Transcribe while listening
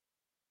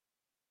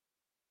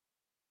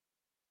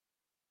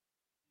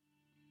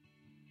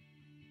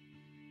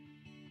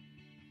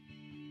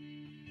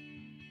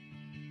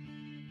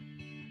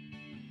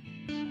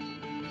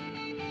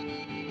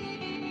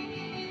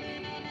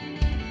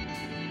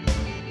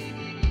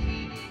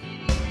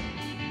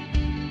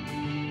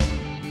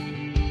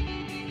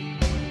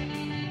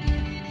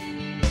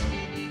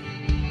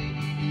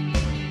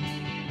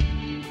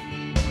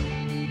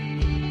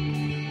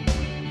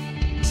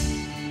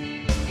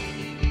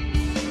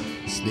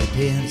deep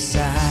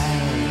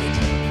inside.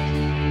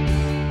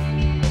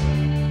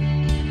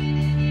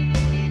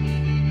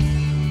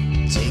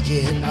 Take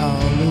it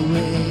all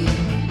away.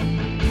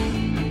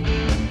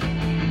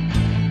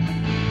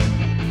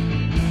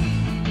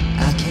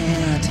 I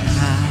can't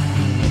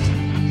hide.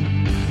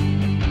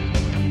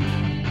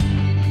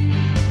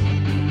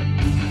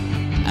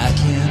 I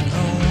can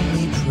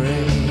only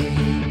pray.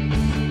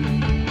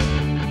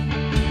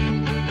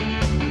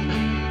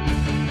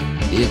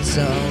 It's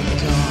all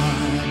gone.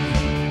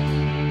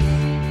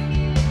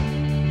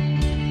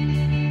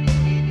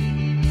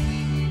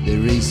 The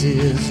race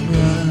is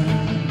run.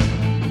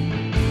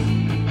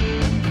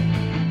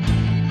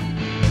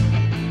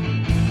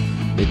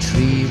 The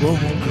tree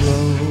won't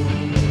grow.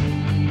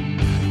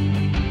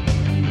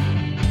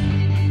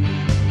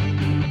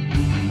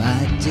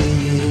 My day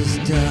is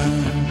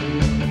done.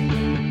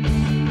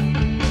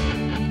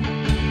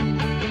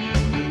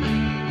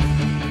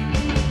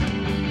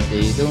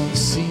 They don't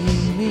see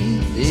me,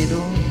 they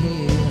don't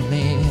hear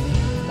me,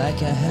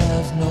 like I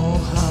have no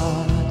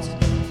heart.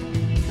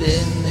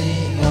 Then they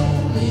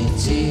only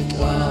take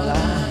all I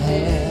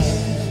have.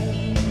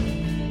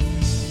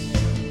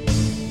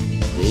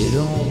 They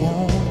don't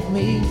want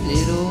me,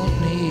 they don't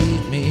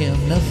need me,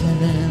 I'm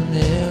nothing in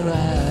their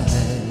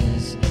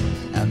eyes.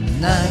 I'm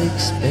not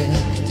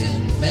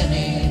expecting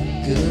many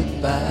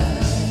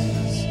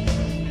goodbyes.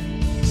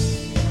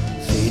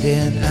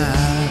 Fading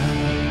out.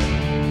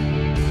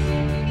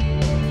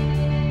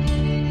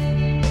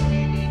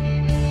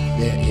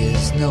 There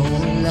is no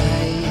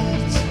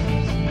light.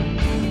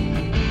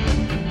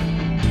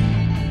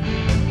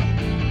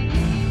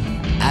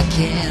 I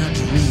can't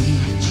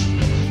reach.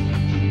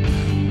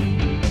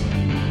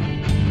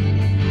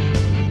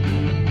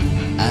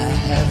 I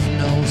have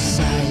no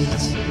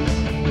sight.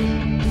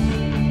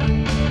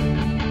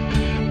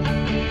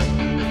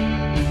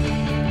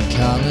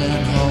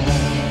 Calling home.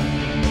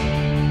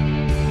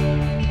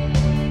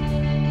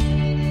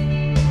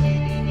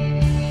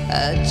 I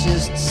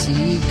just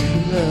seek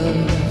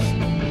love.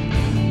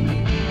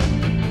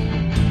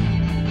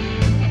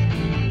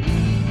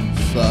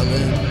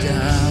 Falling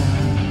down.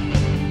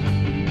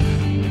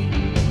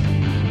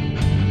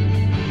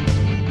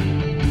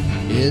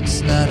 It's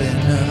not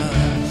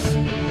enough.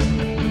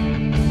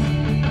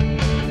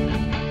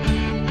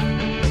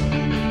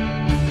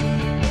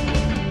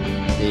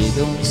 They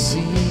don't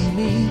see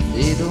me,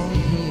 they don't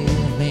hear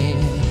me,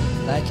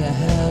 like I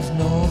have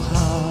no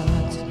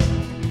heart.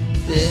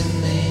 Then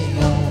they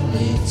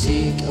only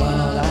take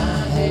all I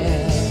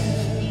have.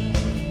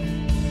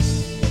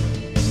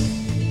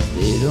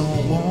 They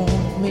don't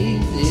want me,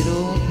 they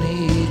don't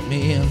need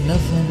me, I'm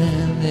nothing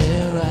in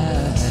their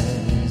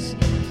eyes.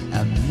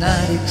 I'm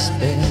not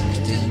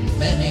expecting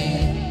many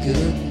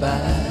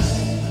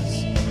goodbyes.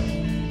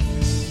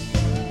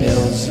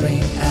 Bells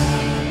ring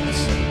out,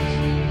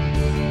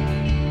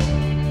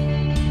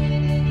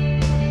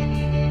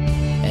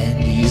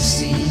 and you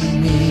see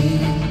me.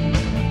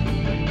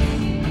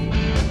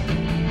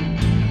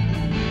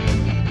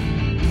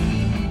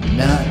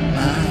 Not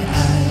my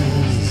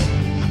eyes.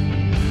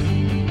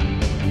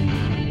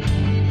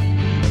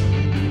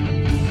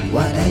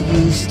 What I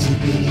used to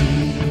be.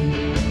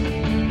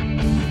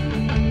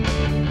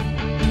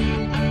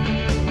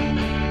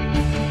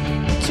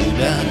 To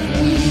not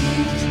weep.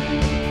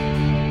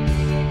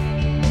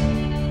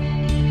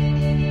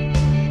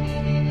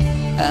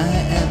 I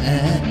am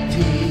at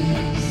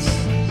peace.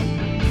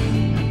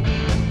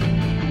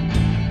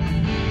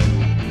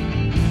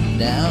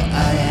 Now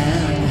I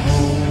am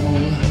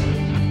whole.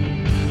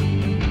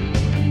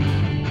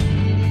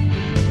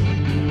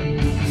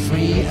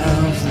 Free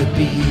of the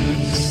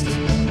beast.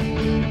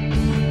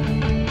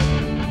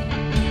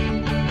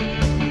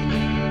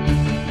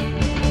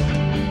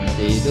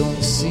 They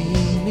don't see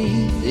me,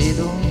 they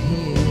don't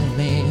hear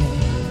me,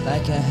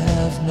 like I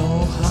have no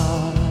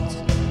heart.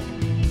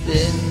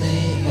 Then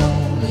they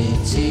only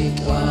take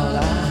all I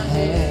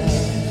have.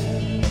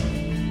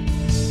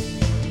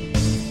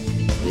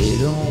 They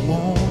don't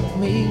want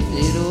me,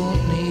 they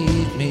don't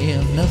need me,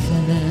 I'm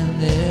nothing in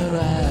their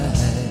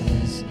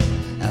eyes.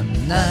 I'm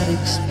not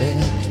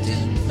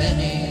expecting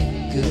many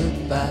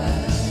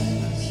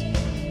goodbyes.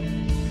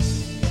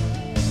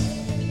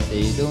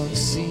 They don't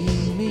see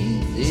me,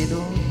 they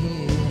don't hear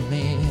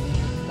me,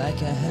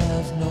 like I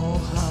have no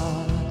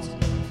heart.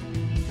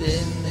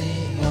 Then they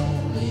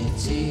only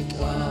take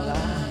all I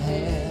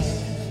have.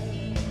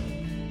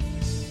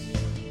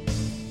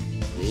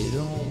 They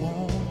don't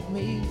want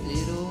me,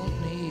 they don't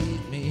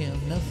need me,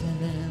 I'm nothing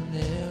in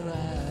their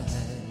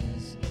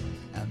eyes.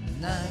 I'm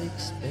not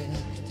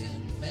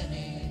expecting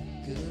many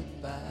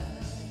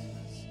goodbyes.